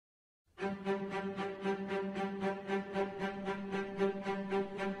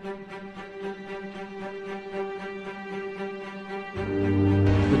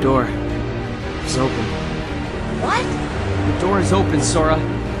door is open. What? The door is open, Sora.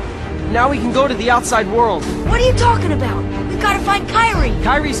 Now we can go to the outside world. What are you talking about? We've got to find Kairi.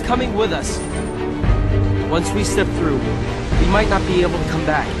 Kairi's coming with us. Once we step through, we might not be able to come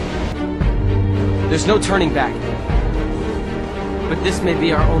back. There's no turning back. But this may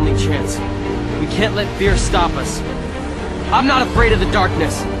be our only chance. We can't let fear stop us. I'm not afraid of the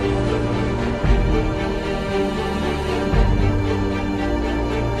darkness.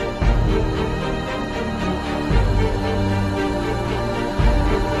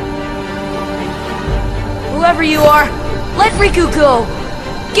 Whoever you are, let Riku go.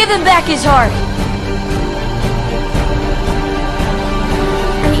 Give him back his heart.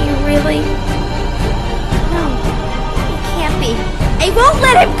 Are you really? No, it can't be. I won't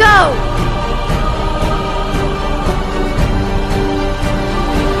let him go!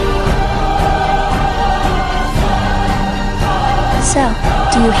 So,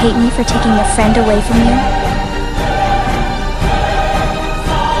 do you hate me for taking a friend away from you?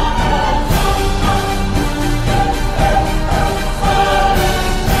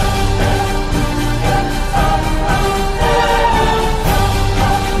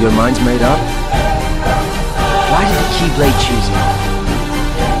 Your mind's made up? Why did the Keyblade choose me?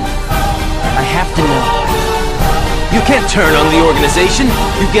 I have to know. You can't turn on the organization.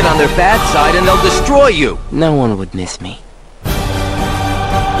 You get on their bad side and they'll destroy you. No one would miss me.